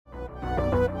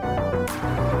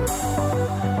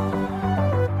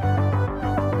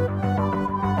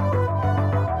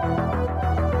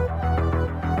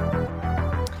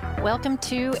welcome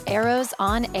to Arrows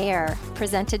on Air,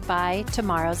 presented by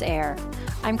Tomorrow's Air.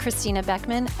 I'm Christina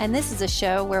Beckman, and this is a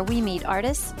show where we meet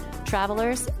artists,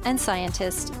 travelers, and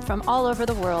scientists from all over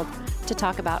the world to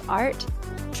talk about art,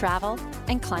 travel,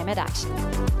 and climate action.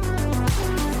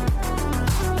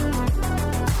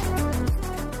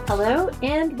 Hello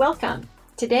and welcome.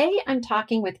 Today I'm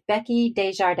talking with Becky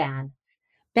Desjardins.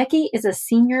 Becky is a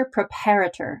senior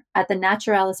preparator at the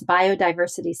Naturalis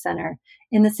Biodiversity Center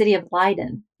in the city of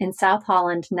Leiden in South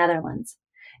Holland, Netherlands.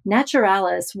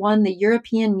 Naturalis won the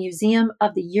European Museum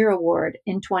of the Year award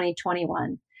in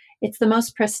 2021. It's the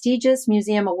most prestigious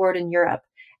museum award in Europe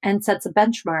and sets a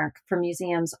benchmark for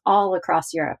museums all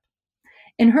across Europe.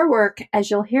 In her work,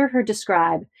 as you'll hear her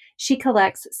describe, she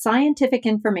collects scientific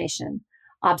information,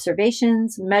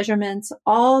 observations, measurements,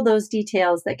 all those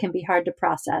details that can be hard to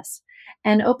process,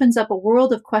 and opens up a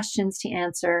world of questions to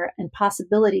answer and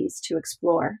possibilities to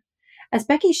explore. As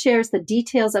Becky shares the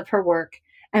details of her work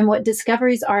and what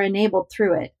discoveries are enabled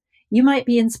through it, you might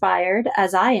be inspired,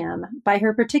 as I am, by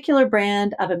her particular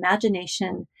brand of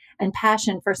imagination and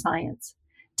passion for science.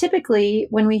 Typically,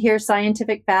 when we hear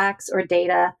scientific facts or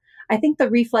data, I think the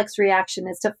reflex reaction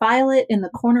is to file it in the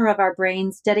corner of our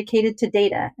brains dedicated to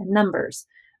data and numbers,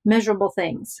 measurable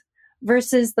things,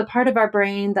 versus the part of our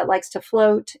brain that likes to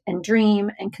float and dream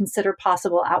and consider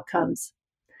possible outcomes.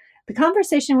 The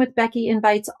conversation with Becky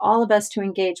invites all of us to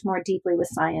engage more deeply with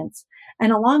science,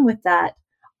 and along with that,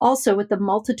 also with the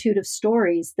multitude of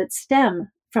stories that stem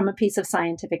from a piece of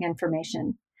scientific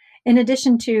information. In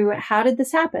addition to how did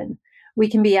this happen, we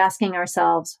can be asking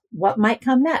ourselves, what might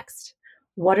come next?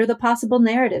 What are the possible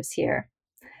narratives here?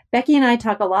 Becky and I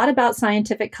talk a lot about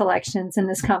scientific collections in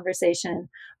this conversation,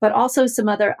 but also some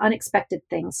other unexpected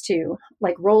things too,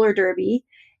 like roller derby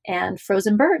and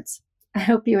frozen birds. I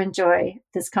hope you enjoy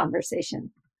this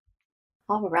conversation.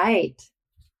 All right,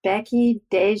 Becky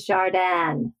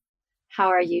Desjardins, how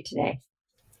are you today?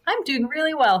 I'm doing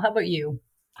really well. How about you?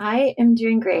 I am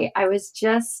doing great. I was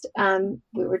just,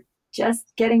 we were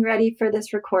just getting ready for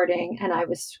this recording, and I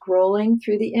was scrolling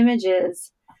through the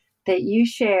images that you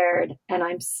shared, and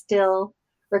I'm still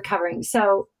recovering.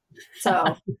 So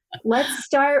let's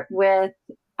start with,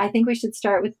 I think we should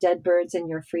start with dead birds in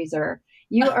your freezer.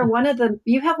 You have one of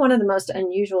the most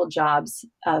unusual jobs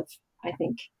of, I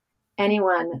think,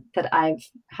 anyone that I've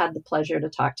had the pleasure to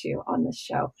talk to on this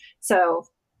show. So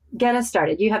get us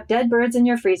started. You have dead birds in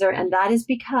your freezer, and that is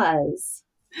because...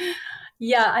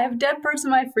 Yeah, I have dead birds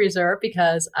in my freezer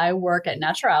because I work at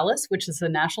Naturalis, which is the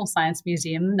National Science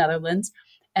Museum in the Netherlands,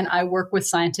 and I work with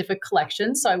scientific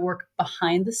collections. So I work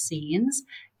behind the scenes,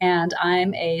 and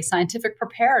I'm a scientific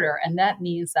preparator, and that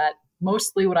means that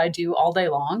mostly what I do all day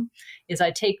long is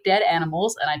I take dead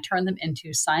animals and I turn them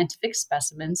into scientific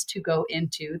specimens to go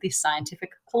into the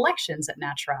scientific collections at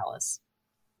Naturalis.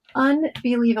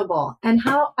 Unbelievable. And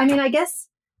I guess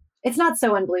it's not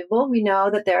so unbelievable. We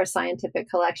know that there are scientific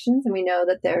collections and we know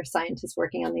that there are scientists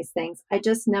working on these things. I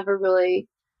just never really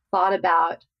thought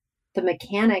about the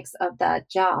mechanics of that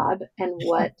job and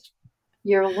what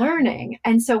you're learning.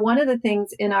 And so one of the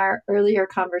things in our earlier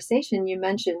conversation, you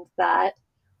mentioned that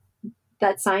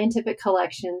scientific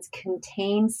collections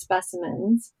contain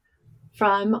specimens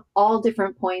from all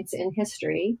different points in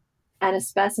history, and a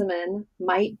specimen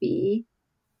might be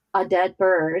a dead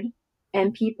bird,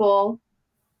 and people,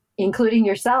 including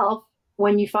yourself,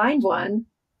 when you find one,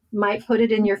 might put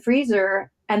it in your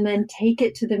freezer and then take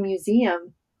it to the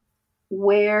museum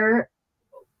where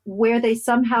they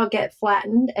somehow get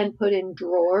flattened and put in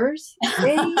drawers.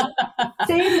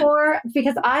 Say more,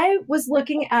 because I was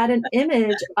looking at an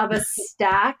image of a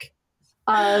stack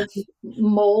of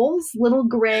moles, little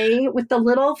gray with the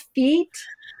little feet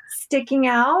sticking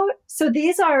out. So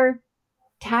these are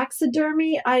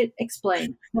taxidermy.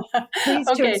 Explain. Please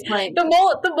Okay. explain.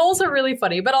 The moles are really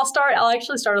funny, but I'll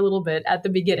actually start a little bit at the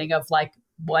beginning of like,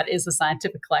 what is a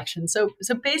scientific collection? So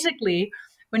basically,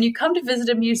 when you come to visit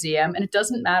a museum, and it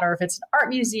doesn't matter if it's an art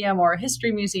museum or a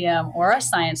history museum or a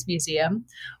science museum,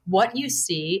 what you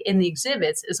see in the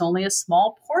exhibits is only a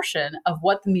small portion of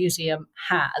what the museum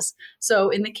has. So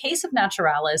in the case of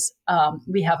Naturalis,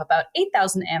 we have about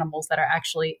 8,000 animals that are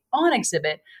actually on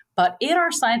exhibit, but in our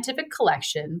scientific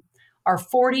collection are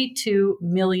 42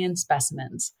 million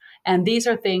specimens. And these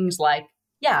are things like,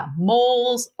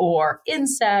 moles or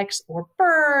insects or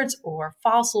birds or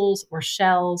fossils or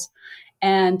shells.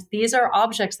 And these are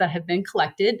objects that have been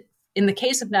collected. In the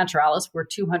case of Naturalis, we're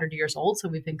 200 years old, so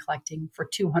we've been collecting for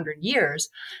 200 years.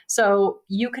 So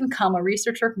you can come, a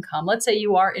researcher can come. Let's say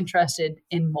you are interested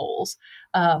in moles.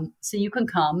 So you can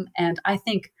come, and I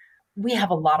think we have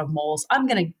a lot of moles. I'm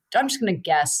just gonna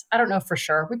guess. I don't know for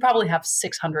sure. We probably have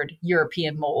 600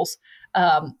 European moles,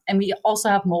 and we also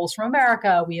have moles from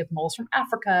America. We have moles from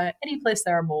Africa. Any place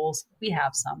there are moles, we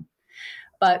have some.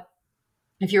 But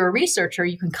if you're a researcher,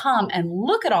 you can come and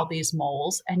look at all these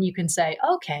moles, and you can say,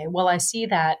 okay, well, I see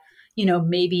that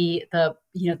maybe the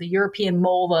European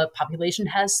mole, the population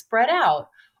has spread out.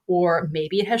 Or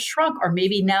maybe it has shrunk, or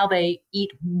maybe now they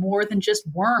eat more than just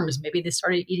worms. Maybe they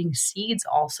started eating seeds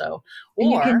also. Or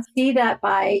you can see that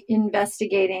by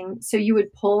investigating. So you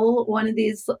would pull one of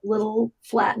these little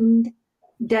flattened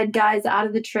dead guys out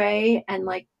of the tray and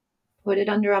like put it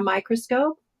under a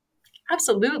microscope.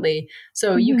 Absolutely.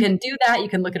 So you can do that. You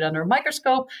can look at it under a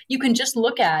microscope. You can just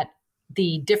look at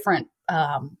the different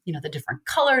the different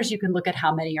colors. You can look at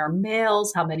how many are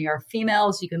males, how many are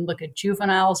females. You can look at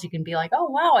juveniles. You can be like, oh,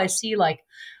 wow, I see like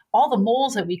all the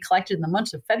moles that we collected in the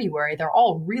month of February, they're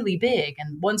all really big.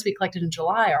 And ones we collected in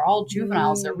July are all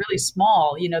juveniles. They're really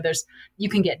small. You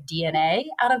can get DNA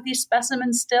out of these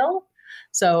specimens still.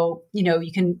 So,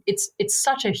 it's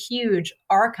such a huge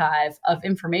archive of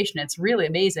information. It's really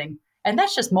amazing. And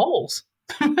that's just moles.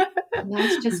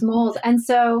 That's just moles. And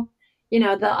so,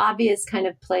 the obvious kind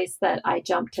of place that I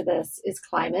jump to this is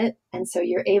climate. And so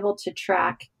you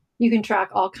can track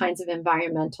all kinds of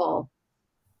environmental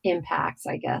impacts,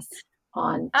 I guess,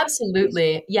 on.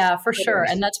 Absolutely. Yeah, for sure.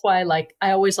 And that's why,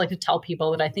 I always like to tell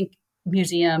people that I think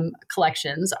museum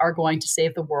collections are going to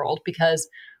save the world, because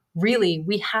really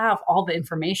we have all the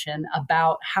information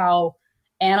about how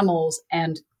animals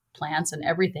and plants and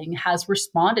everything has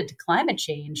responded to climate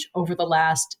change over the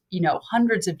last,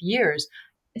 hundreds of years.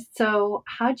 So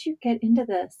how'd you get into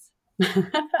this?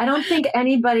 I don't think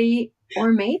anybody,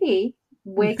 or maybe,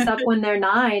 wakes up when they're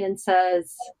 9 and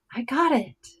says, I got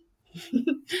it.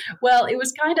 Well, it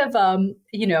was kind of,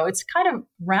 it's kind of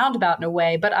roundabout in a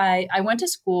way, but I went to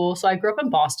school. So I grew up in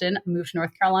Boston, moved to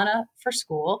North Carolina for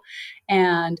school,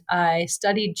 and I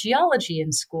studied geology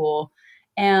in school.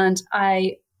 And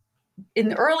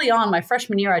early on, my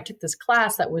freshman year, I took this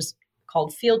class that was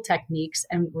called Field Techniques,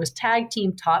 and was tag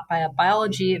team taught by a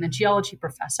biology and a geology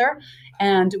professor.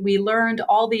 And we learned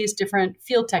all these different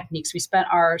field techniques. We spent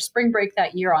our spring break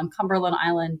that year on Cumberland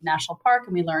Island National Park,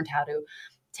 and we learned how to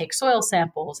take soil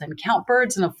samples and count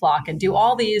birds in a flock and do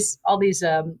all these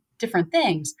different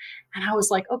things. And I was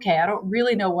like, okay, I don't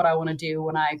really know what I want to do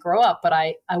when I grow up, but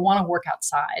I want to work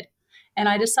outside. And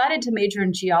I decided to major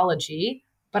in geology,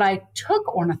 but I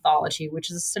took ornithology,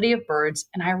 which is the study of birds,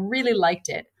 and I really liked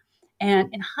it.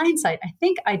 And in hindsight, I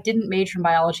think I didn't major in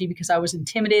biology because I was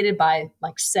intimidated by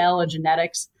cell and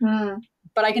genetics.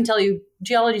 But I can tell you,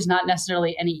 geology is not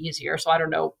necessarily any easier. So I don't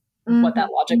know what that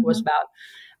logic was about.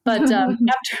 But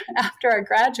after I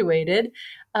graduated,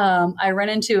 I ran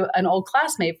into an old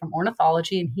classmate from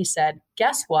ornithology, and he said,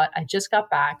 guess what? I just got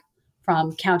back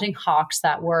from counting hawks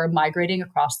that were migrating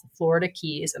across the Florida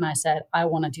Keys. And I said, I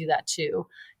want to do that too.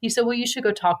 He said, well, you should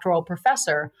go talk to our old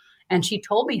professor. And she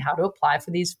told me how to apply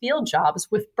for these field jobs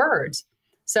with birds.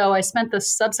 So I spent the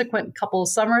subsequent couple of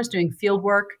summers doing field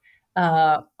work,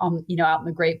 out in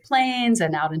the Great Plains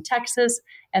and out in Texas.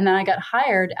 And then I got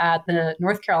hired at the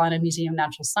North Carolina Museum of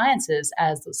Natural Sciences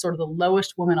as sort of the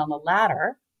lowest woman on the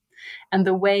ladder. And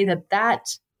the way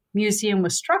that museum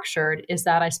was structured is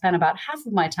that I spent about half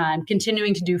of my time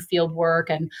continuing to do field work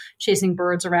and chasing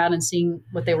birds around and seeing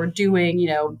what they were doing,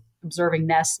 observing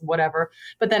nests, whatever.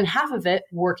 But then half of it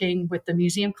working with the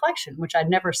museum collection, which I'd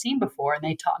never seen before. And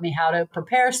they taught me how to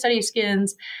prepare study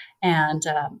skins and,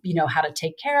 how to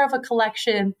take care of a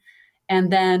collection.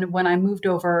 And then when I moved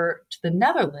over to the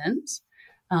Netherlands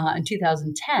in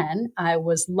 2010, I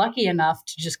was lucky enough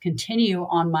to just continue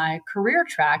on my career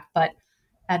track. But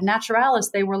at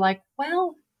Naturalis, they were like,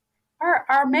 well,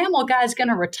 our mammal guy's going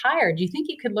to retire. Do you think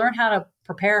you could learn how to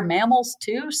prepare mammals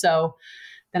too? So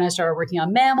then I started working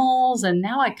on mammals, and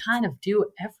now I kind of do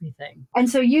everything. And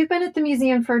so you've been at the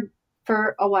museum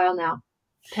for a while now,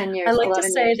 10 years. I like to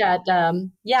say years. that,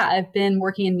 I've been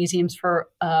working in museums for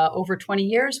over 20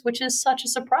 years, which is such a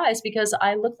surprise because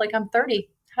I look like I'm 30.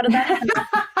 How did that happen?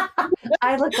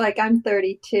 I look like I'm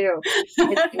 32.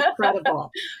 It's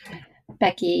incredible.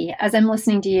 Becky, as I'm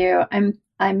listening to you,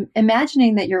 I'm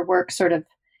imagining that your work sort of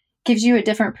gives you a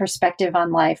different perspective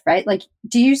on life, right?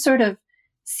 Do you sort of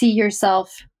see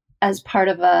yourself as part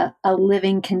of a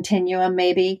living continuum,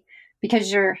 maybe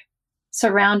because you're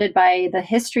surrounded by the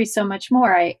history so much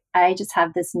more? I just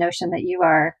have this notion that you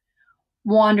are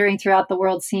wandering throughout the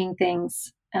world, seeing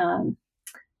things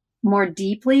more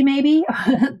deeply maybe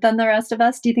than the rest of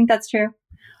us. Do you think that's true?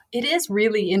 it is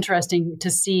really interesting to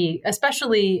see,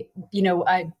 especially, in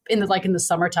the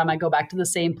summertime, I go back to the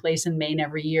same place in Maine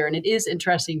every year. And it is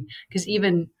interesting because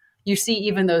you see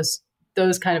even those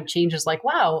kind of changes, like,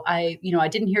 wow, I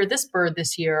didn't hear this bird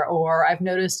this year, or I've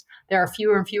noticed there are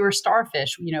fewer and fewer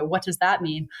starfish. What does that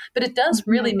mean? But it does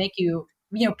really make you,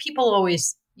 people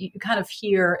always, you kind of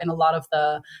hear in a lot of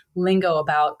the lingo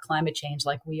about climate change,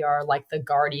 like we are like the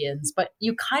guardians, but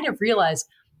you kind of realize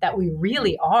that we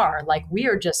really are, like, we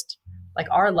are just like,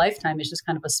 our lifetime is just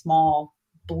kind of a small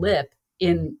blip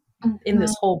in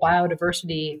this whole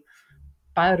biodiversity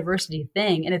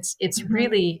thing. And it's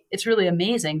really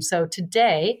amazing. So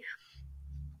today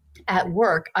at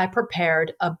work, I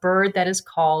prepared a bird that is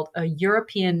called a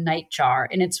European nightjar,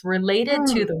 and it's related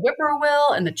to the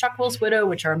whippoorwill and the chuck-will's widow,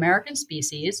 which are American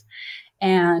species.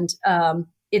 And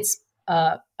it's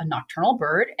a nocturnal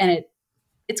bird, and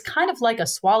it's kind of like a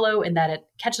swallow in that it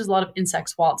catches a lot of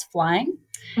insects while it's flying.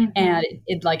 And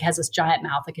it like has this giant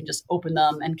mouth that can just open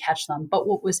them and catch them. But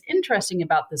what was interesting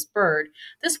about this bird,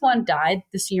 this one died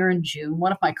this year in June.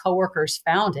 One of my coworkers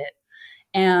found it.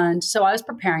 And so I was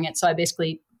preparing it. So I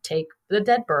basically take the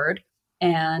dead bird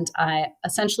and I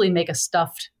essentially make a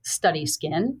stuffed study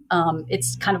skin.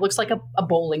 It's kind of looks like a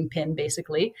bowling pin,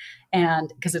 basically,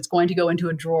 and because it's going to go into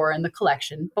a drawer in the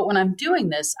collection. But when I'm doing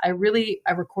this, I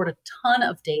record a ton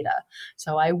of data.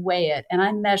 So I weigh it and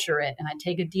I measure it and I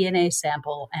take a DNA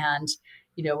sample and,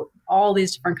 all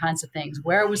these different kinds of things.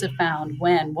 Where was it found?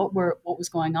 When? What was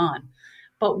going on?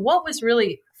 But what was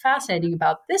really fascinating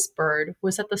about this bird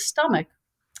was that the stomach,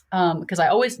 because I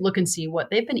always look and see what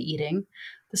they've been eating.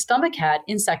 The stomach had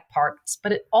insect parts,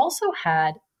 but it also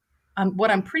had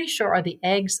what I'm pretty sure are the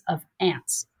eggs of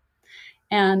ants.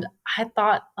 And I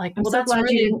thought, like, I'm so glad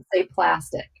you didn't say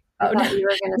plastic. I thought you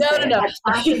were going to say it had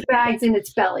plastic bags in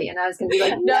its belly, and I was going to be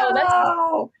like,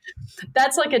 no.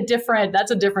 That's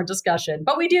a different discussion.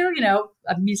 But we do,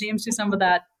 museums do some of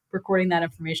that, recording that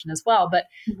information as well. But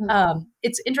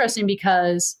it's interesting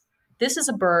because this is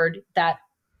a bird that.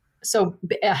 So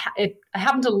I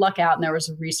happened to luck out, and there was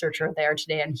a researcher there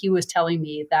today, and he was telling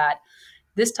me that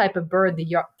this type of bird,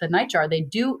 the nightjar, they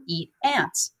do eat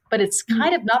ants, but it's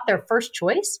kind of not their first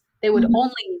choice. They would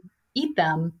only eat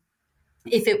them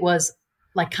if it was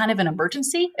like kind of an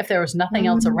emergency, if there was nothing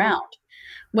else around.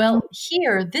 Well,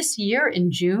 here this year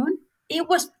in June, it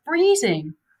was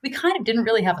freezing. We kind of didn't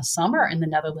really have a summer in the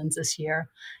Netherlands this year.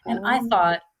 And I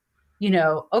thought,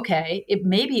 okay,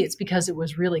 maybe it's because it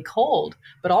was really cold,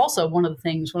 but also one of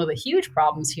the huge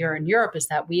problems here in Europe is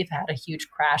that we've had a huge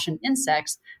crash in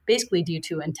insects, basically due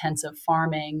to intensive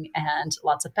farming and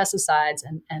lots of pesticides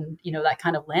and that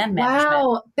kind of land management.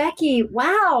 Wow, Becky,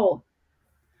 wow.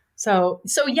 So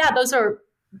yeah, those are,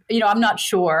 I'm not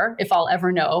sure if I'll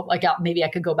ever know. Like, maybe I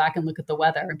could go back and look at the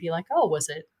weather and be like, oh, was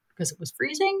it because it was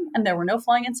freezing and there were no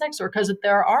flying insects, or because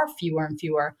there are fewer and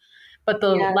fewer? But the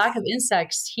lack of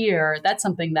insects here, that's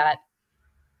something that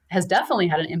has definitely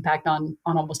had an impact on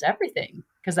almost everything,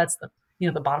 because that's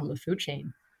the bottom of the food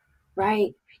chain.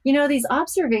 Right. These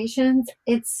observations,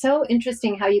 it's so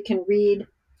interesting how you can read,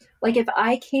 like if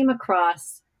I came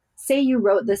across, say you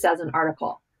wrote this as an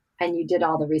article and you did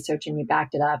all the research and you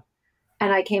backed it up,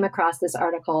 and I came across this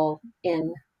article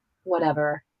in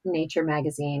whatever, Nature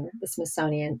magazine, the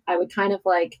Smithsonian, I would kind of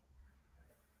like,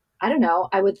 I don't know,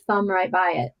 I would thumb right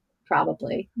by it.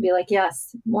 Probably be like,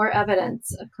 yes, more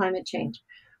evidence of climate change.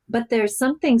 But there's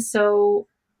something so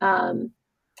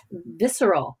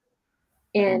visceral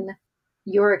in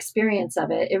your experience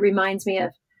of it. It reminds me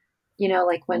of,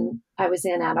 like when I was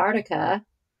in Antarctica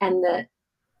and the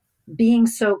being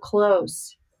so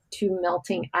close to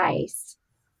melting ice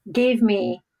gave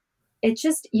me,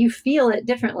 you feel it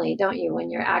differently, don't you? When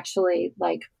you're actually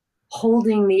like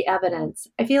holding the evidence.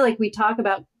 I feel like we talk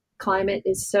about climate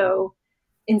is so,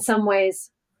 in some ways,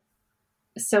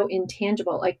 so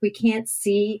intangible. Like I can't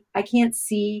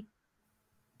see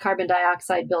carbon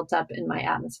dioxide built up in my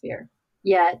atmosphere,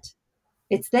 yet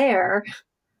it's there.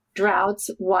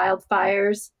 Droughts,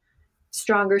 wildfires,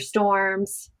 stronger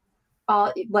storms,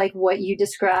 all like what you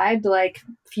described, like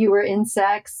fewer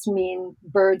insects mean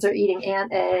birds are eating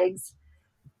ant eggs.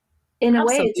 In a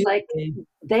way, it's like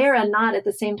there and not at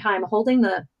the same time, holding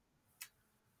the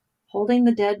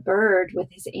dead bird with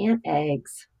his ant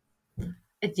eggs.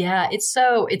 Yeah,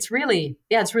 it's really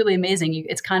amazing.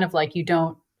 It's kind of like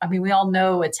we all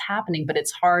know it's happening, but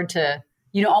it's hard to,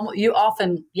 you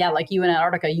often, like you in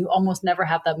Antarctica, you almost never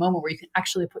have that moment where you can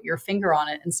actually put your finger on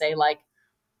it and say, like,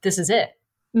 this is it.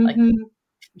 Like,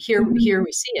 here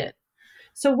we see it.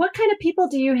 So what kind of people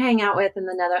do you hang out with in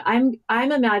the Netherlands?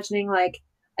 I'm imagining like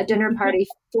a dinner party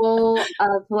full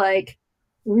of like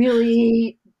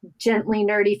really gently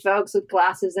nerdy folks with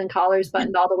glasses and collars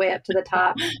buttoned all the way up to the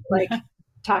top, like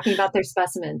talking about their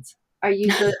specimens. Do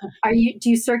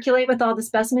you circulate with all the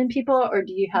specimen people, or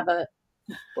do you have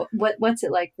what's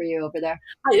it like for you over there?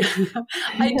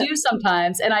 I do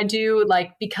sometimes. And I do,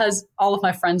 like, because all of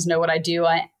my friends know what I do,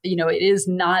 it is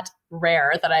not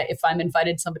rare that if I'm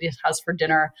invited to somebody's house for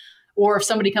dinner, or if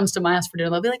somebody comes to my house for dinner,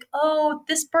 they'll be like, "Oh,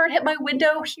 this bird hit my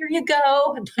window. Here you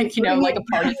go." And like, like a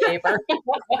party favor.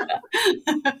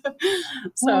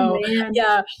 So,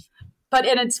 yeah. But,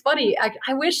 and it's funny.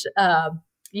 I wish, I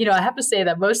have to say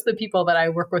that most of the people that I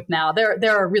work with now,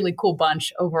 they're a really cool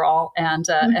bunch overall, and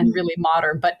really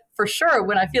modern. But for sure,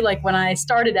 when I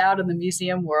started out in the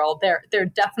museum world, there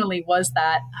definitely was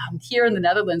that. Here in the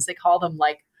Netherlands, they call them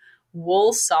like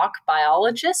wool sock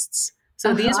biologists.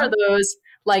 So these are those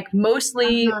like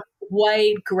mostly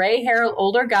white, gray hair,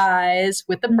 older guys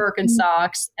with the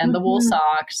Birkenstocks and the wool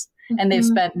socks. And they've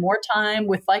spent more time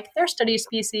with like their study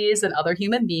species and other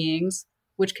human beings,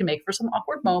 which can make for some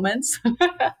awkward moments.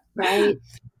 Right.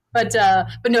 But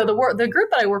no, the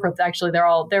group that I work with, actually,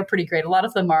 they're pretty great. A lot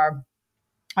of them are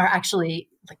actually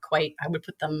like quite, I would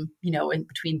put them, in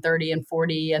between 30 and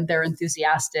 40, and they're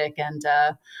enthusiastic. And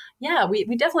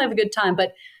we definitely have a good time.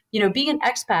 But, being an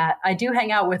expat, I do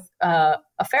hang out with a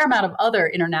fair amount of other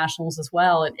internationals as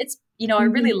well. And it's, I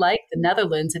really like the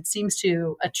Netherlands. It seems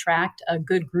to attract a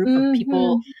good group of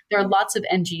people. There are lots of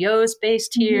NGOs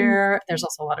based here. There's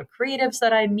also a lot of creatives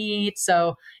that I meet.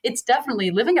 So it's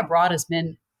definitely, living abroad has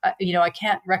been, I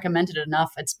can't recommend it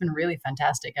enough. It's been really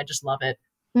fantastic. I just love it.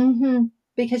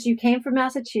 Because you came from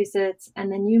Massachusetts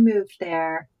and then you moved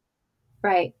there.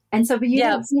 Right. And so, but you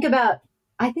didn't think about,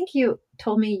 I think you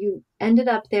told me you ended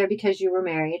up there because you were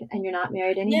married and you're not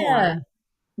married anymore. Yeah.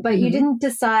 But you didn't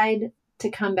decide to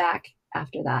come back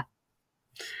after that.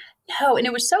 No, and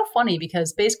it was so funny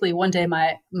because basically one day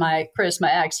my Chris,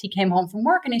 my ex, he came home from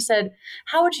work and he said,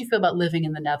 "How would you feel about living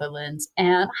in the Netherlands?"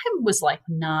 And I was like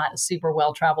not a super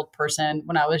well-traveled person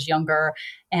when I was younger.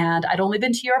 And I'd only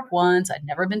been to Europe once. I'd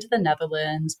never been to the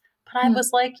Netherlands. But I was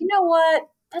like, you know what?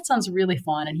 That sounds really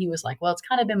fun. And he was like, "Well, it's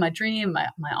kind of been my dream.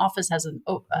 My office has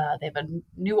they have a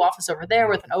new office over there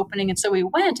with an opening." And so we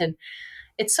went, and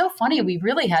it's so funny. We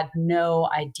really had no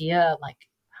idea like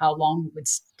how long we would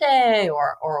stay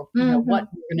or what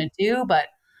we we're going to do, but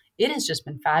it has just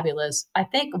been fabulous. I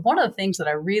think one of the things that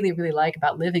I really, really like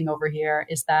about living over here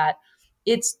is that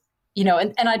it's,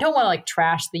 and I don't want to like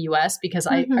trash the US because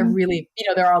I really,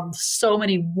 there are so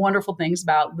many wonderful things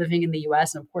about living in the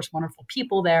US, and of course, wonderful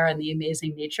people there and the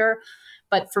amazing nature.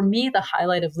 But for me, the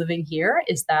highlight of living here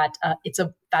is that it's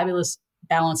a fabulous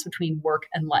balance between work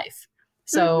and life.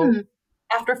 So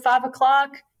after 5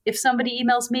 o'clock, if somebody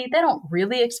emails me, they don't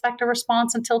really expect a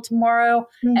response until tomorrow.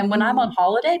 And when I'm on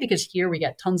holiday, because here we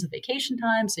get tons of vacation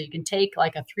time, so you can take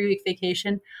like a 3-week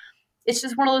vacation, it's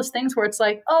just one of those things where it's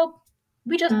like, oh,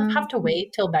 we just have to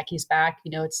wait till Becky's back.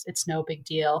 It's no big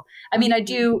deal. I mean, I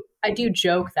do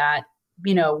joke that,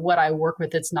 what I work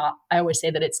with, I always say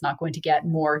that it's not going to get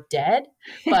more dead,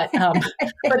 but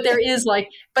there is like,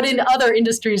 but in other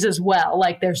industries as well,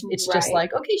 like it's just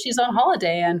like, okay, she's on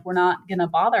holiday and we're not going to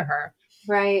bother her.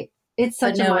 Right. It's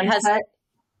such a mindset.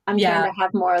 I'm trying to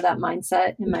have more of that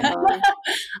mindset in my own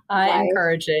I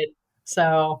encourage it.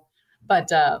 So, but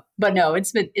no,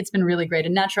 it's been really great.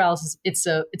 And Naturalis it's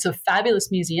a fabulous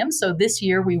museum. So this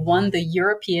year we won the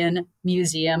European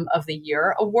Museum of the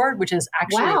Year award, which is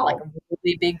actually like a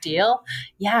really big deal.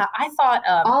 Yeah. I thought,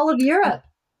 all of Europe.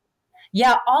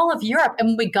 Yeah. All of Europe. And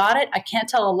when we got it, I can't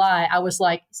tell a lie. I was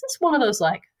like, is this one of those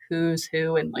like who's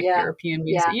who in like European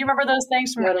music? You remember those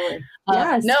things? Totally.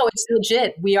 Yes. No, it's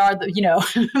legit. We are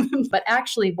but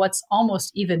actually what's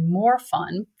almost even more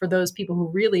fun for those people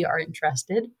who really are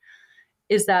interested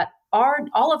is that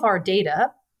all of our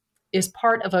data is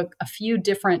part of a few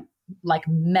different like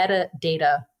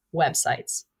metadata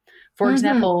websites. For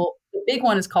example, the big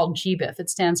one is called GBIF. It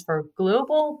stands for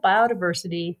Global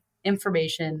Biodiversity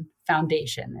Information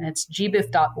Foundation, and it's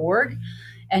gbif.org.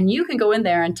 And you can go in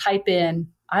there and type in,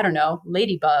 I don't know,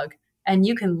 ladybug, and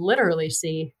you can literally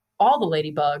see all the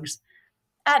ladybugs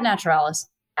at Naturalis,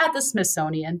 at the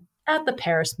Smithsonian, at the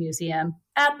Paris Museum,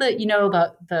 at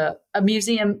the a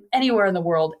museum anywhere in the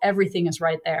world. Everything is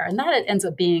right there, and that ends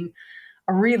up being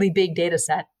a really big data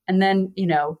set. And then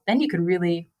then you can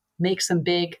really make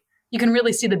you can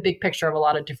really see the big picture of a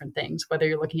lot of different things. Whether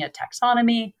you're looking at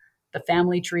taxonomy, the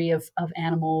family tree of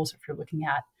animals, if you're looking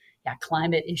at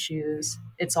climate issues,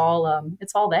 it's all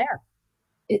there.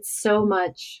 It's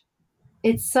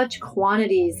such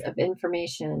quantities of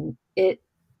information. It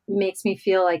makes me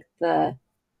feel like the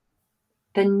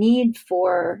need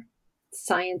for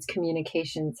science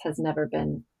communications has never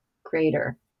been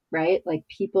greater, right? Like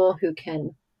people who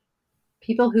can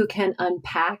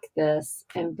unpack this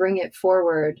and bring it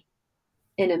forward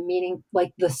in a meaning,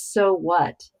 like the so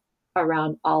what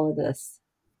around all of this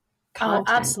Oh, content.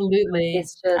 absolutely.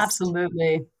 It's just,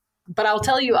 Absolutely. But we'll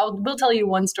tell you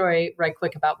one story right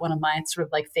quick about one of my sort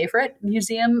of like favorite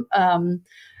museum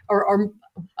or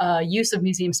use of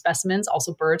museum specimens,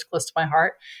 also birds close to my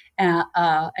heart,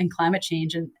 and climate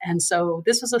change. And so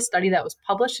this was a study that was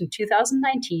published in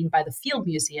 2019 by the Field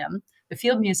Museum. The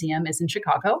Field Museum is in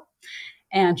Chicago,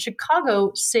 and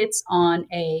Chicago sits on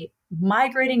a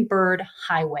migrating bird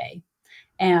highway.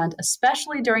 And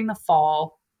especially during the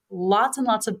fall, lots and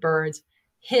lots of birds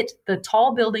hit the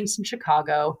tall buildings in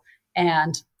Chicago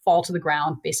and fall to the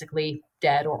ground, basically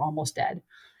dead or almost dead.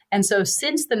 And so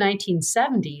since the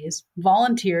 1970s,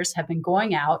 volunteers have been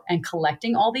going out and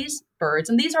collecting all these birds.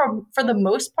 And these are, for the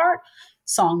most part,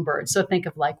 songbirds. So think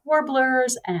of like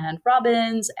warblers and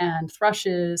robins and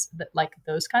thrushes, like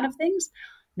those kind of things.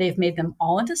 They've made them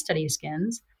all into study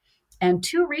skins. And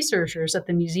two researchers at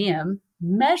the museum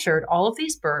measured all of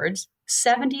these birds,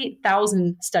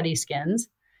 70,000 study skins,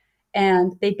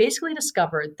 and they basically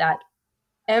discovered that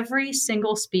every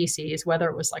single species, whether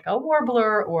it was like a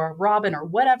warbler or a robin or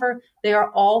whatever, they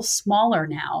are all smaller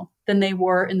now than they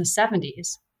were in the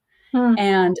 70s.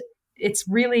 And it's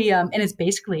really, and it's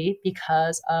basically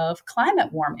because of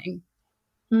climate warming.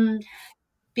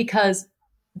 Because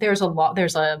there's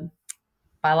a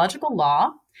biological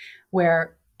law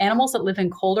where animals that live in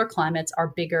colder climates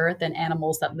are bigger than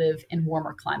animals that live in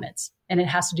warmer climates. And it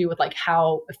has to do with like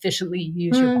how efficiently you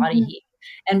use your body heat.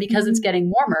 And because it's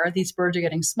getting warmer, these birds are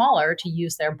getting smaller to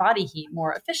use their body heat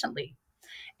more efficiently.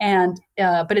 And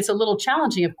but it's a little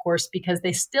challenging, of course, because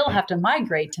they still have to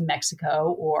migrate to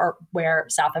Mexico or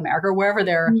South America, or wherever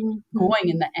they're going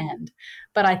in the end.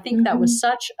 But I think that was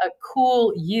such a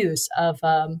cool use of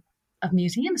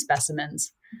museum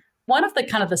specimens. One of the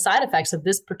kind of the side effects of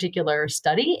this particular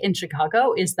study in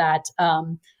Chicago is that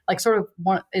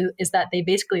is that they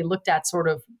basically looked at sort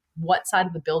of what side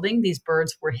of the building these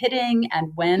birds were hitting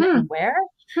and when and where.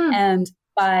 And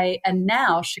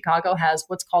now Chicago has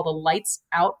what's called a lights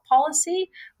out policy,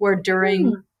 where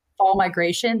during fall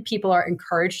migration, people are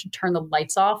encouraged to turn the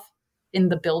lights off in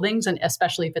the buildings. And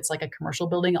especially if it's like a commercial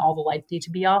building, all the lights need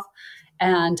to be off.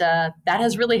 And that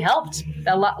has really helped.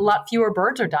 A lot fewer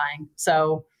birds are dying.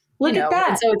 So look at that.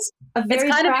 And so it's a very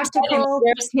kind practical,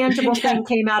 tangible thing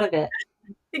came out of it.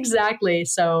 Exactly.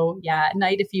 So yeah, at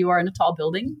night, if you are in a tall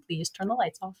building, please turn the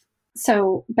lights off.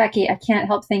 So Becky, I can't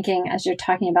help thinking as you're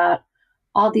talking about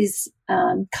all these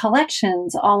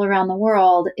collections all around the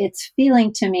world, it's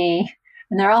feeling to me,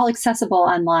 and they're all accessible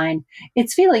online,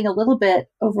 it's feeling a little bit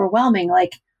overwhelming.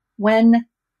 Like when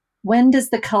does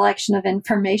the collection of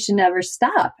information ever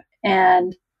stop?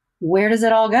 And where does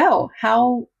it all go?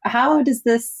 How does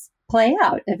this play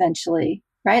out eventually,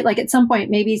 right? Like at some point,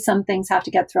 maybe some things have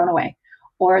to get thrown away,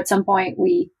 or at some point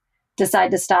we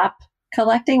decide to stop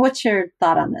collecting. What's your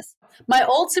thought on this? My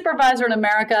old supervisor in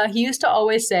America, he used to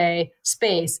always say,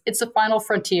 space, it's the final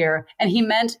frontier. And he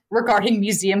meant regarding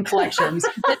museum collections.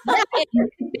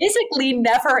 It basically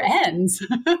never ends.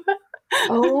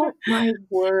 Oh my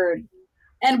word.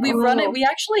 And we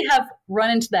actually have run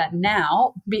into that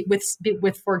now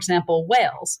with for example,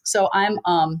 whales. So I'm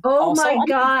also my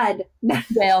God.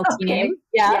 Whale team.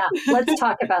 Yeah. Let's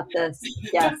talk about this.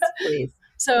 Yes, please.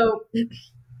 So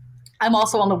I'm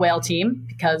also on the whale team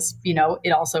because,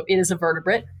 it is a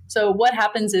vertebrate. So what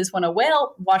happens is when a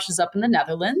whale washes up in the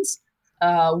Netherlands,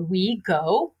 we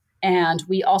go, and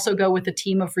we also go with a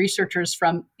team of researchers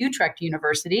from Utrecht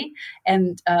University,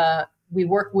 and we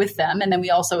work with them. And then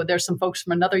there's some folks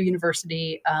from another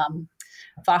university,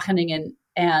 Wageningen,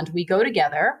 and we go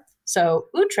together. So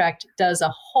Utrecht does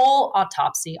a whole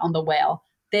autopsy on the whale.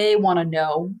 They want to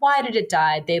know, why did it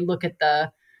die? They look at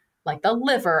the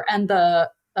liver and the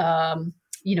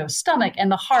stomach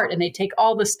and the heart, and they take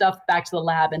all the stuff back to the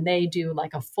lab and they do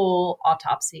like a full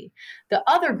autopsy. The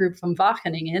other group from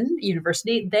Wageningen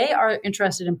University, they are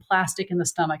interested in plastic in the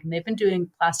stomach, and they've been doing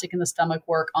plastic in the stomach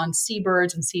work on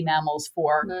seabirds and sea mammals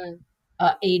for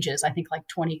ages, I think like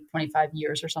 20, 25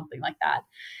 years or something like that.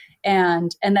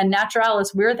 And then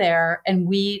Naturalis, we're there, and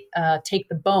we take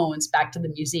the bones back to the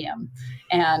museum.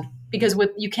 And because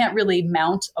you can't really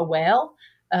mount a whale,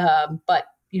 but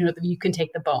you can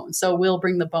take the bones. So we'll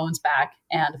bring the bones back,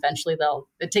 and eventually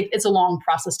it's a long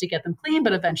process to get them clean,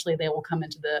 but eventually they will come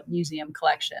into the museum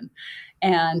collection.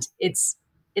 And it's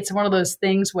one of those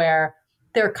things where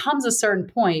there comes a certain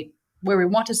point where we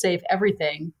want to save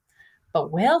everything,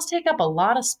 but whales take up a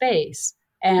lot of space.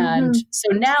 And so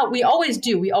now we always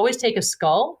take a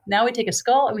skull. Now we take a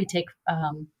skull, and we take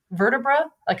vertebra,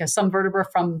 like some vertebra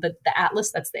from the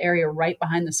atlas. That's the area right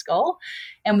behind the skull.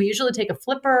 And we usually take a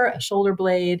flipper, a shoulder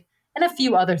blade, and a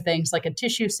few other things like a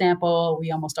tissue sample.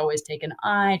 We almost always take an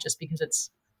eye just because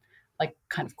it's like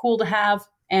kind of cool to have.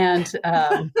 And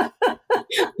oh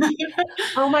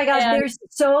my gosh, and, there's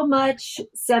so much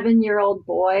 7-year-old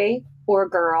boy or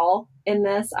girl in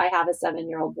this. I have a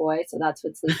 7-year-old boy, so that's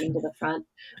what's leaping to the front.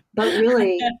 But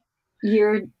really,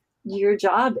 your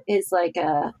job is like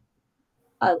an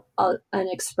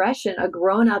expression, a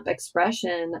grown-up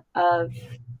expression of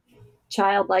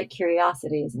childlike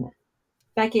curiosity, isn't it?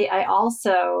 Becky, I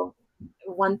also,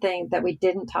 one thing that we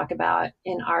didn't talk about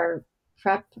in our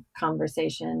prep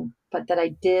conversation, but that I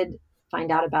did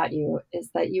find out about you, is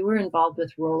that you were involved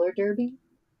with roller derby.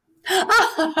 And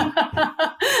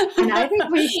I think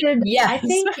we should, yes. I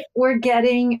think we're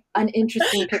getting an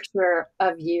interesting picture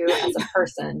of you as a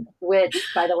person,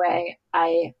 which, by the way,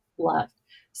 I love.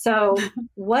 So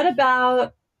what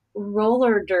about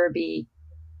roller derby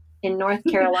in North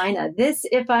Carolina? This,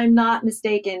 if I'm not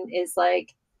mistaken, is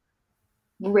like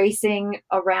racing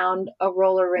around a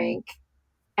roller rink,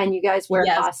 and you guys wear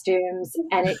costumes,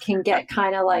 and it can get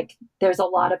kind of like there's a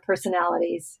lot of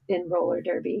personalities in roller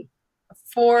derby.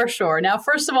 For sure. Now,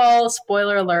 first of all,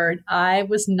 spoiler alert, I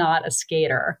was not a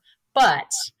skater,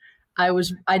 but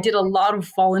I did a lot of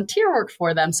volunteer work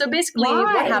for them. So basically,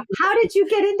 what happened? How did you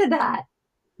get into that?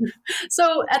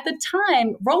 So at the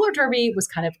time, roller derby was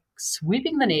kind of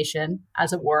sweeping the nation,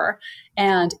 as it were.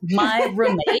 And my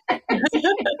roommate,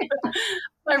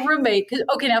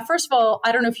 okay, now, first of all,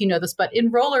 I don't know if you know this, but in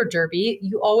roller derby,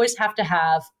 you always have to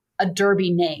have a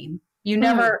derby name. You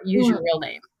never use your real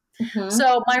name. Mm-hmm.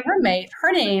 So my roommate,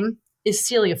 her name is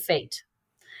Celia Fate.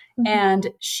 Mm-hmm. And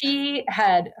she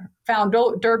had found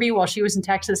derby while she was in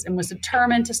Texas and was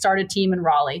determined to start a team in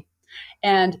Raleigh.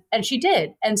 And she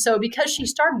did. And so because she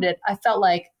started it, I felt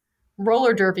like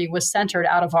roller derby was centered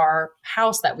out of our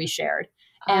house that we shared.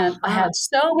 And I had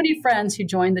so many friends who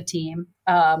joined the team.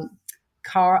 Kama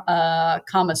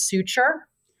Suture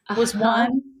was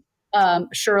one.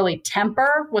 Shirley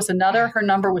Temper was another. Her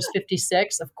number was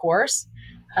 56, of course.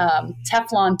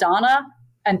 Teflon Donna.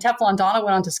 And Teflon Donna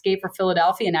went on to skate for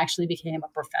Philadelphia and actually became a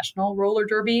professional roller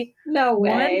derby. No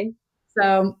way.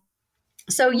 Woman.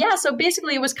 So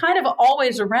basically it was kind of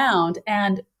always around.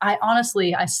 And I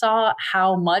saw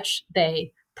how much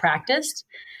they practiced,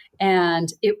 and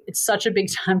it's such a big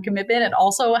time commitment, and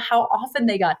also how often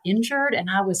they got injured. And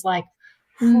I was like,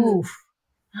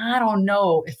 I don't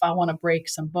know if I want to break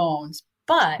some bones,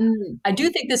 but I do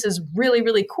think this is really,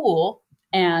 really cool.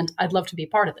 And I'd love to be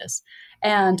part of this.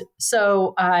 And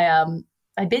so I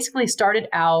basically started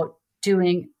out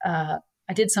doing, I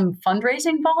did some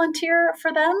fundraising volunteer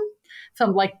for them. So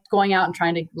I'm like going out and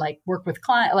trying to like work with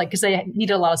clients, like, because they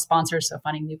needed a lot of sponsors. So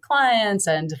finding new clients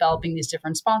and developing these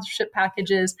different sponsorship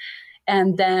packages.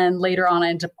 And then later on, I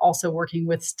ended up also working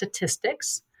with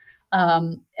statistics.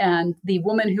 And the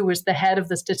woman who was the head of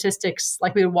the statistics,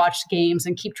 like we would watch games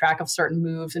and keep track of certain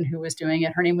moves and who was doing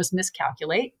it. Her name was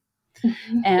Miscalculate.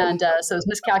 And so it was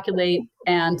Miscalculate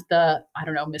and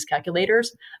Miscalculators.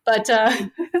 But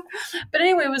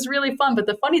anyway, it was really fun. But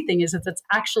the funny thing is that that's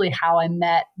actually how I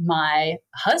met my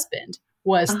husband,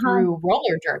 was through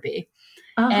roller derby.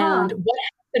 And what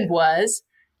happened was,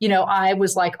 I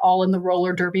was like all in the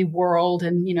roller derby world,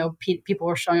 and, people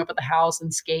were showing up at the house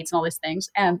and skates and all these things.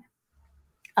 And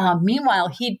meanwhile,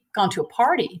 he'd gone to a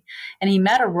party and he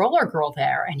met a roller girl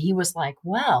there, and he was like,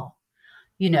 well,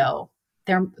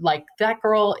 they're like, that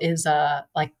girl is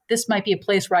like, this might be a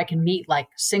place where I can meet like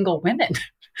single women.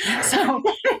 So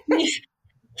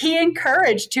he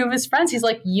encouraged two of his friends. He's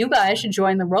like, you guys should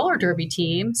join the roller derby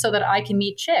team so that I can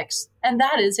meet chicks. And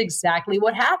that is exactly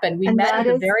what happened. We met at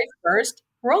the very first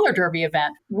roller derby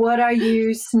event. What are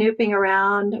you snooping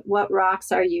around? What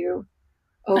rocks are you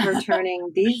overturning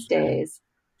these days?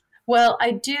 Well,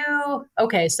 I do.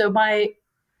 Okay. So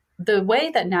the way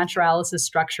that Naturalis is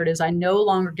structured is I no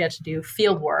longer get to do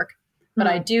field work, but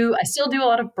I still do a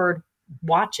lot of bird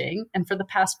watching. And for the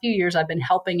past few years, I've been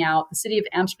helping out. The city of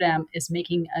Amsterdam is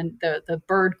making, the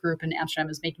bird group in Amsterdam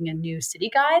is making a new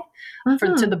city guide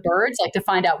to the birds, like to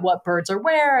find out what birds are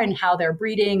where and how they're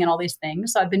breeding and all these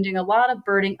things. So I've been doing a lot of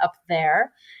birding up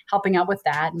there, helping out with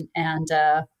that. And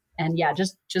yeah,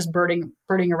 just birding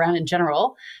around in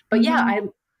general. But yeah, I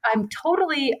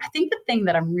think the thing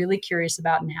that I'm really curious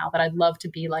about now that I'd love to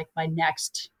be like my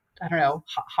next,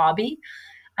 hobby,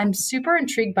 I'm super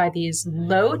intrigued by these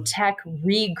low-tech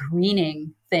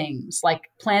regreening things,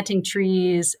 like planting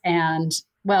trees and,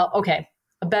 a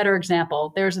better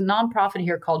example. There's a nonprofit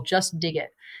here called Just Dig It.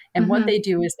 And what they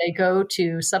do is they go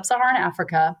to sub-Saharan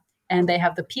Africa and they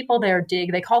have the people there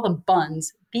dig. They call them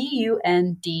bunds,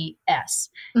 bunds.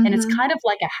 And it's kind of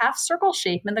like a half circle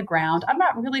shape in the ground. I'm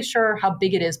not really sure how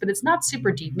big it is, but it's not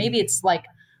super deep. Maybe it's like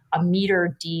a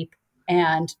meter deep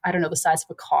and I don't know, the size of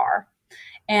a car.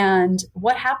 And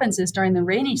what happens is during the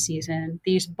rainy season,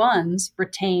 these bunds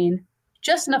retain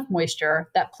just enough moisture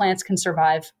that plants can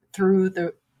survive through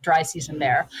the dry season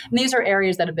there. And these are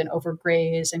areas that have been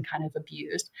overgrazed and kind of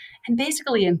abused. And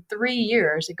basically in 3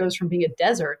 years, it goes from being a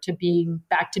desert to being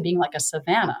back to being like a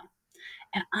savanna.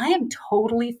 And I am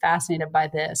totally fascinated by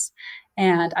this.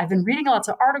 And I've been reading lots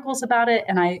of articles about it.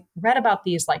 And I read about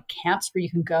these like camps where you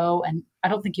can go, and I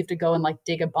don't think you have to go and like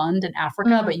dig a bund in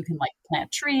Africa, but you can like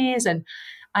plant trees. And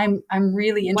I'm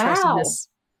really interested in this.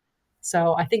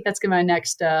 So I think that's gonna be my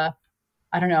next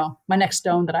my next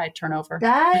stone that I turn over.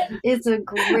 That is a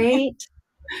great.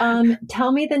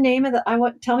 Tell me the name of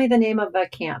the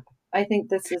camp. I think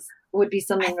would be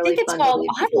something really fun.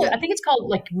 I think it's called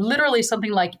like literally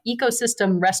something like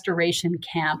ecosystem restoration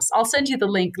camps. I'll send you the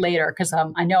link later because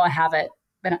I know I have it,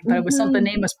 but it was something. The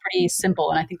name was pretty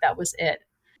simple, and I think that was it.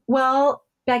 Well,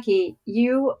 Becky,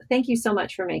 thank you so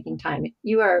much for making time.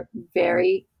 You are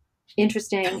very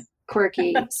interesting,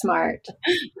 quirky, smart.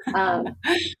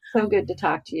 So good to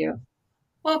talk to you.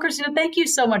 Well, Christina, thank you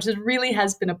so much. It really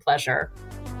has been a pleasure.